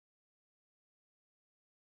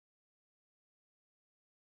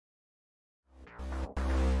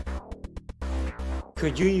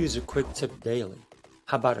Could you use a quick tip daily?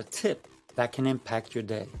 How about a tip that can impact your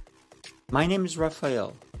day? My name is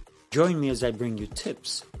Raphael. Join me as I bring you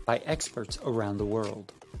tips by experts around the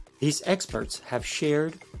world. These experts have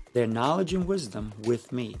shared their knowledge and wisdom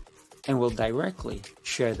with me and will directly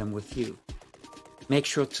share them with you. Make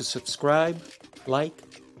sure to subscribe, like,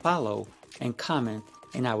 follow, and comment,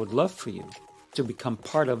 and I would love for you to become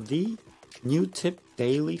part of the New Tip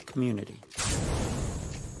Daily community.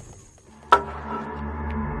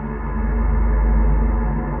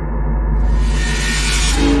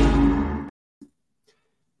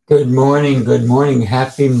 Good morning,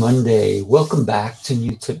 happy Monday. Welcome back to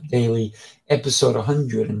New Tip Daily, episode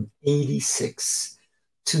 186.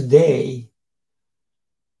 Today,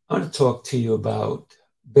 I want to talk to you about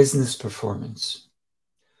business performance.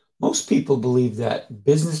 Most people believe that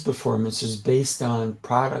business performance is based on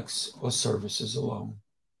products or services alone.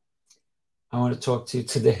 I want to talk to you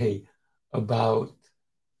today about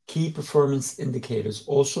key performance indicators,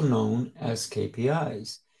 also known as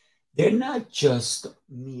KPIs. They're not just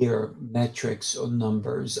mere metrics or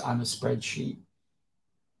numbers on a spreadsheet.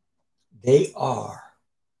 They are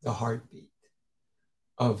the heartbeat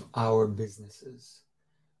of our businesses,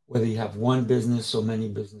 whether you have one business or many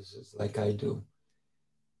businesses like I do.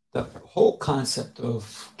 The whole concept of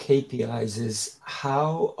KPIs is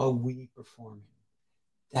how are we performing?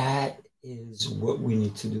 That is what we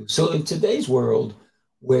need to do. So in today's world,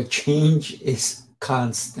 where change is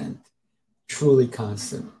constant, truly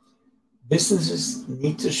constant, businesses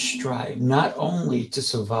need to strive not only to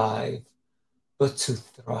survive, but to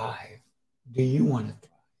thrive. Do you want to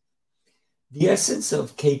thrive? The essence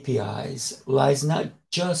of KPIs lies not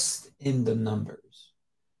just in the numbers.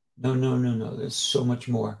 No. There's so much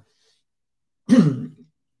more.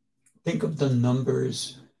 Think of the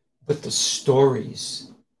numbers, but the stories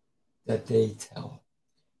that they tell.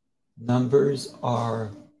 Numbers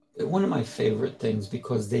are one of my favorite things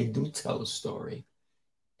because they do tell a story.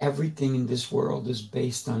 Everything in this world is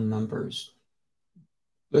based on numbers.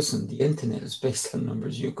 Listen, the internet is based on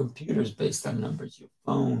numbers. Your computer is based on numbers. Your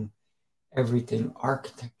phone, everything,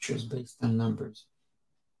 architecture is based on numbers.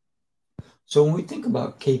 So when we think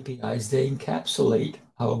about KPIs, they encapsulate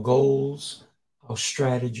our goals, our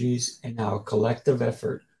strategies, and our collective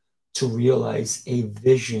effort to realize a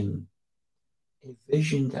vision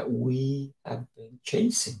that we have been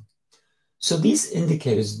chasing. So these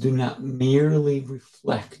indicators do not merely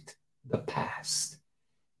reflect the past.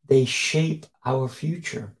 They shape our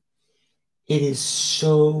future. It is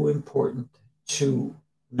so important to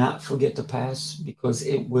not forget the past because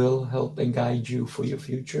it will help and guide you for your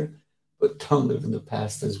future, but don't live in the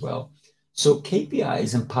past as well. So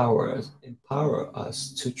KPIs empower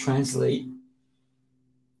us to translate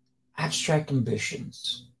abstract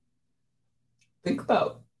ambitions. Think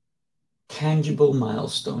about tangible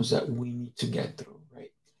milestones that we need to get through,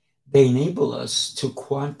 right? They enable us to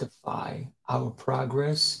quantify our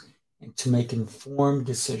progress and to make informed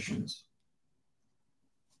decisions.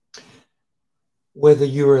 Whether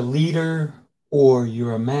you're a leader or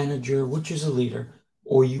you're a manager, which is a leader,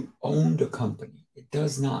 or you owned a company, it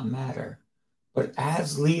does not matter. But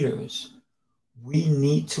as leaders, we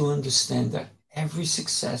need to understand that every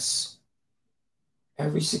successful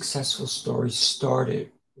story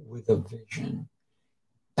started with a vision,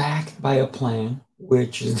 backed by a plan,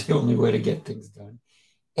 which is the only way to get things done,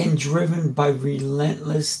 and driven by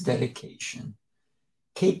relentless dedication.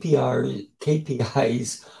 KPIs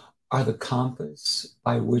are the compass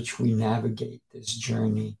by which we navigate this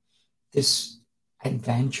journey, this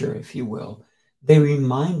adventure, if you will. They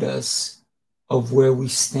remind us of where we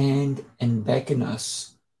stand and beckon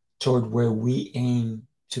us toward where we aim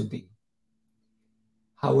to be.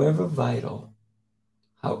 However,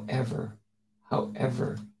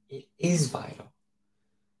 it is vital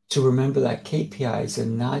to remember that KPIs are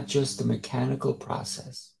not just a mechanical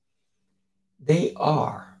process. They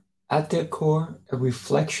are, at their core, a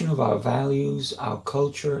reflection of our values, our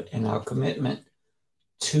culture, and our commitment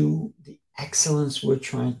to the excellence we're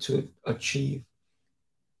trying to achieve.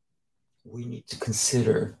 We need to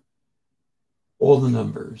consider all the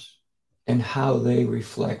numbers and how they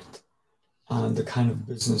reflect on the kind of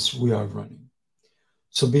business we are running.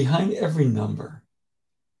 So behind every number,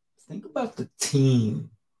 think about the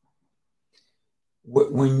team.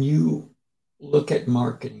 When you look at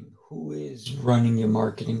marketing, who is running your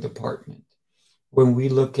marketing department? When we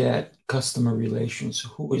look at customer relations,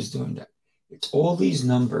 who is doing that? It's all these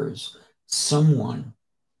numbers. Someone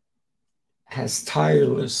has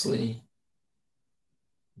tirelessly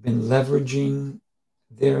been leveraging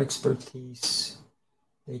their expertise,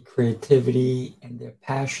 their creativity, and their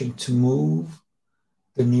passion to move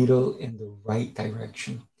the needle in the right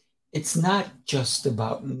direction. It's not just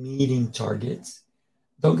about meeting targets.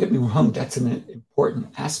 Don't get me wrong, that's an important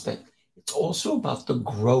aspect. It's also about the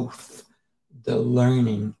growth, the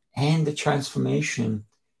learning, and the transformation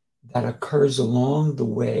that occurs along the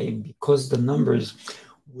way because the numbers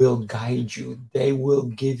will guide you. They will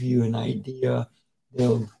give you an idea.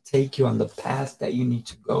 They'll take you on the path that you need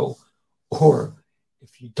to go. Or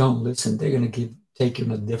if you don't listen, they're going to take you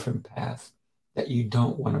on a different path that you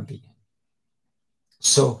don't want to be in.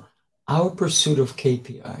 So, our pursuit of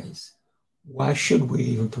KPIs, why should we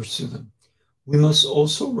even pursue them? We must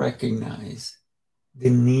also recognize the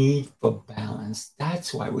need for balance.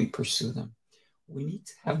 That's why we pursue them. We need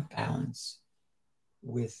to have balance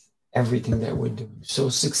with everything that we're doing. So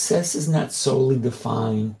success is not solely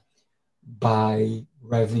defined by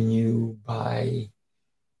revenue, by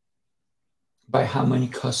how many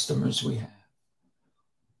customers we have,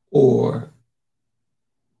 or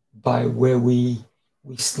by where we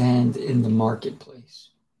stand in the marketplace.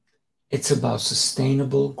 It's about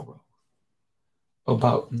sustainable growth,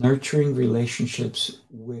 about nurturing relationships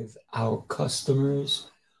with our customers,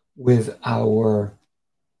 with our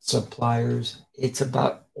suppliers. It's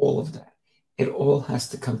about all of that. It all has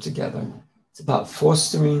to come together. It's about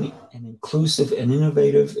fostering an inclusive and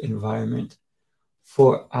innovative environment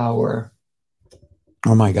for our,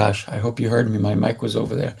 oh my gosh, I hope you heard me. My mic was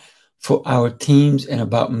over there. For our teams and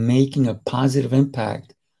about making a positive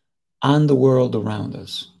impact on the world around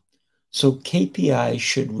us. So KPI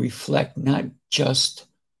should reflect not just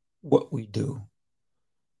what we do,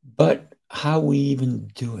 but how we even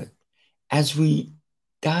do it. As we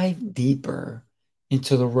dive deeper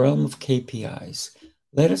into the realm of KPIs,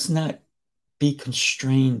 let us not be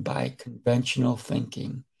constrained by conventional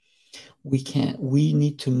thinking. We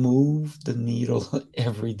need to move the needle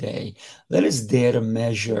every day. Let us dare to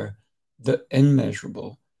measure the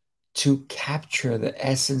immeasurable, to capture the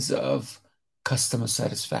essence of customer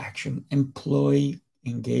satisfaction, employee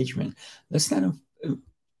engagement. Let's not,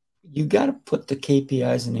 you got to put the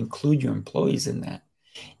KPIs and include your employees in that,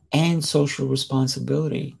 and social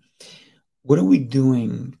responsibility. What are we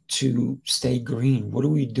doing to stay green? What are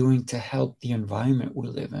we doing to help the environment we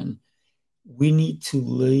live in? We need to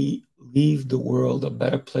leave the world a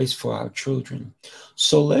better place for our children.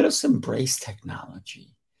 So let us embrace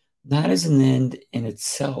technology, not as an end in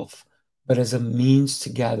itself, but as a means to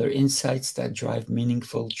gather insights that drive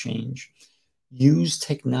meaningful change. Use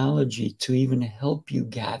technology to even help you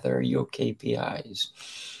gather your KPIs.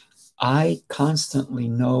 I constantly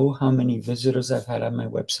know how many visitors I've had on my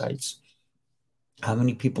websites, how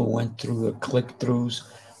many people went through the click throughs,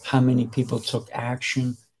 how many people took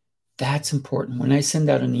action. That's important. When I send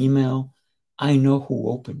out an email, I know who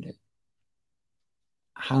opened it,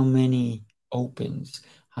 how many opens,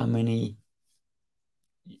 how many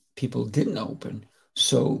people didn't open.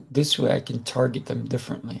 So this way I can target them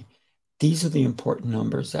differently. These are the important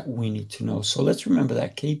numbers that we need to know. So let's remember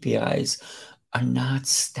that KPIs are not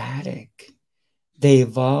static. They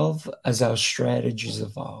evolve as our strategies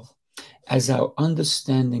evolve, as our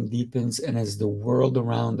understanding deepens, and as the world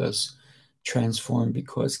around us transforms.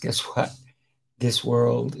 Because guess what? This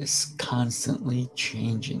world is constantly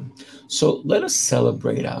changing. So let us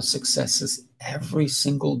celebrate our successes every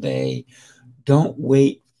single day. Don't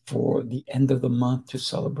wait for the end of the month to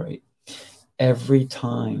celebrate. Every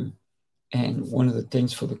time. And one of the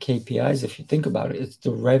things for the KPIs, if you think about it, it's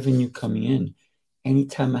the revenue coming in.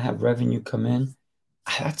 Anytime I have revenue come in,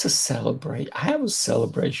 that's a celebrate. I have a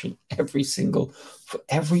celebration for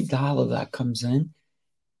every dollar that comes in.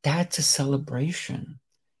 That's a celebration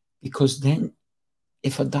because then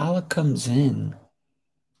if a dollar comes in,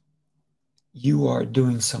 you are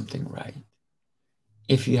doing something right.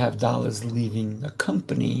 If you have dollars leaving the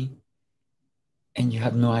company and you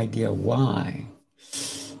have no idea why,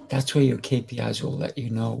 that's where your KPIs will let you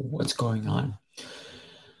know what's going on.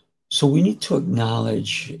 So we need to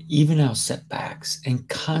acknowledge even our setbacks and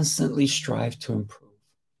constantly strive to improve.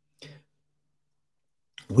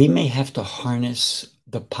 We may have to harness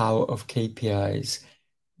the power of KPIs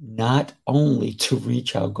not only to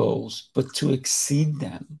reach our goals, but to exceed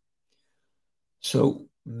them. So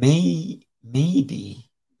maybe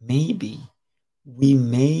we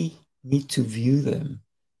may need to view them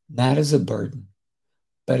not as a burden,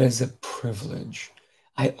 but as a privilege.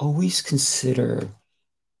 I always consider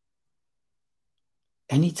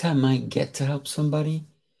anytime I get to help somebody,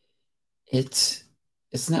 it's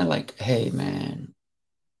it's not like, hey man,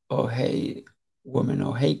 or hey woman,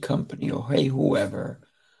 or hey company, or hey whoever,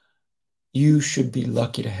 you should be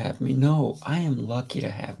lucky to have me. No, I am lucky to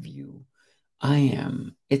have you. I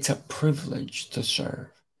am. It's a privilege to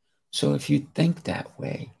serve. So if you think that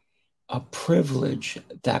way, a privilege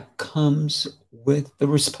that comes with the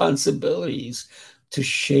responsibilities to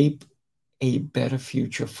shape a better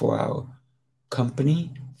future for our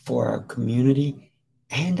company, for our community,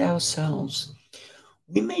 and ourselves.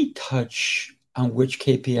 We may touch on which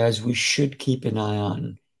KPIs we should keep an eye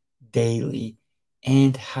on daily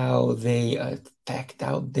and how they affect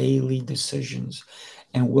our daily decisions.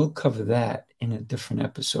 And we'll cover that in a different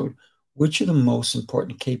episode. Which are the most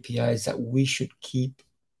important KPIs that we should keep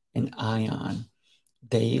an eye on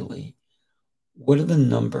daily? What are the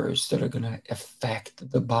numbers that are going to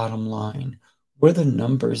affect the bottom line? What are the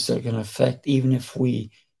numbers that are going to affect even if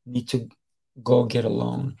we need to go get a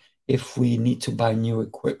loan, if we need to buy new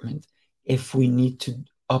equipment, if we need to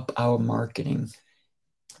up our marketing?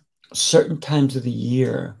 Certain times of the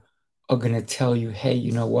year are going to tell you, hey,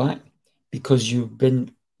 you know what? Because you've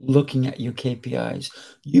been looking at your KPIs,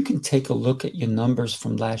 you can take a look at your numbers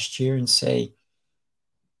from last year and say,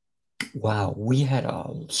 wow, we had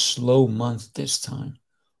a slow month this time.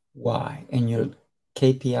 Why? And your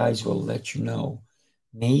KPIs will let you know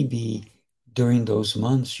maybe during those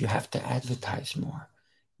months you have to advertise more.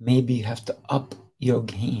 Maybe you have to up your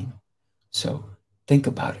game. So think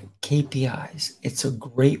about it. KPIs, it's a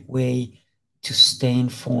great way to stay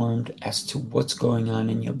informed as to what's going on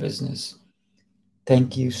in your business.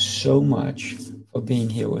 Thank you so much for being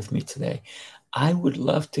here with me today. I would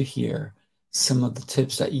love to hear some of the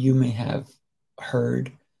tips that you may have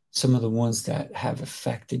heard, some of the ones that have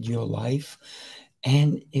affected your life.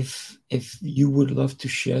 And if you would love to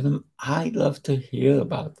share them, I'd love to hear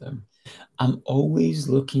about them. I'm always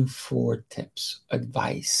looking for tips,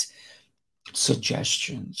 advice,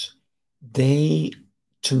 suggestions. They,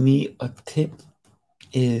 to me, a tip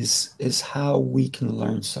is how we can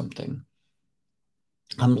learn something.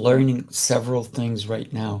 I'm learning several things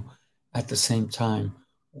right now at the same time.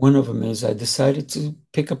 One of them is I decided to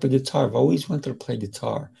pick up a guitar. I've always wanted to play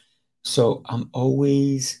guitar. So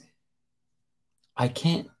I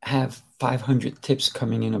can't have 500 tips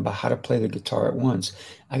coming in about how to play the guitar at once.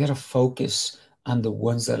 I got to focus on the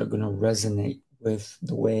ones that are going to resonate with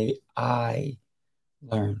the way I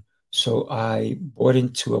learn. So I bought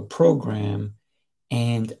into a program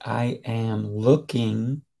and I am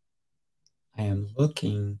looking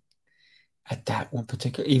at that one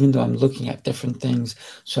particular, even though I'm looking at different things.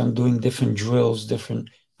 So I'm doing different drills, different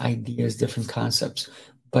ideas, different concepts.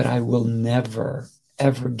 But I will never,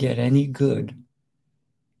 ever get any good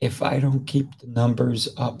if I don't keep the numbers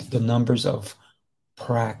up, the numbers of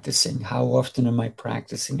practicing. How often am I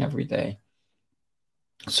practicing every day?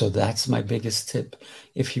 So that's my biggest tip.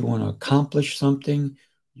 If you want to accomplish something,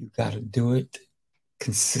 you got to do it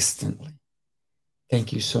consistently.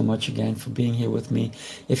 Thank you so much again for being here with me.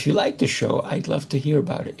 If you like the show, I'd love to hear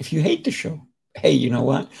about it. If you hate the show, hey, you know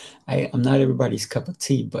what? I'm not everybody's cup of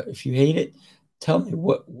tea, but if you hate it, tell me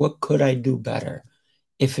what could I do better?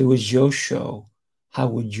 If it was your show, how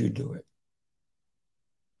would you do it?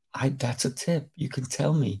 That's a tip. You can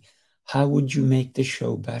tell me, how would you make the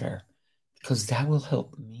show better? Because that will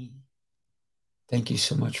help me. Thank you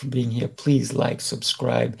so much for being here. Please like,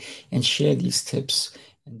 subscribe, and share these tips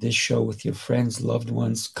and this show with your friends, loved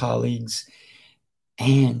ones, colleagues,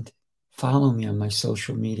 and follow me on my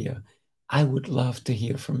social media. I would love to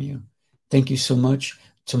hear from you. Thank you so much.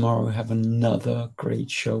 Tomorrow we have another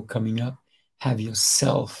great show coming up. Have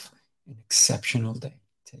yourself an exceptional day.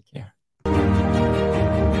 Take care.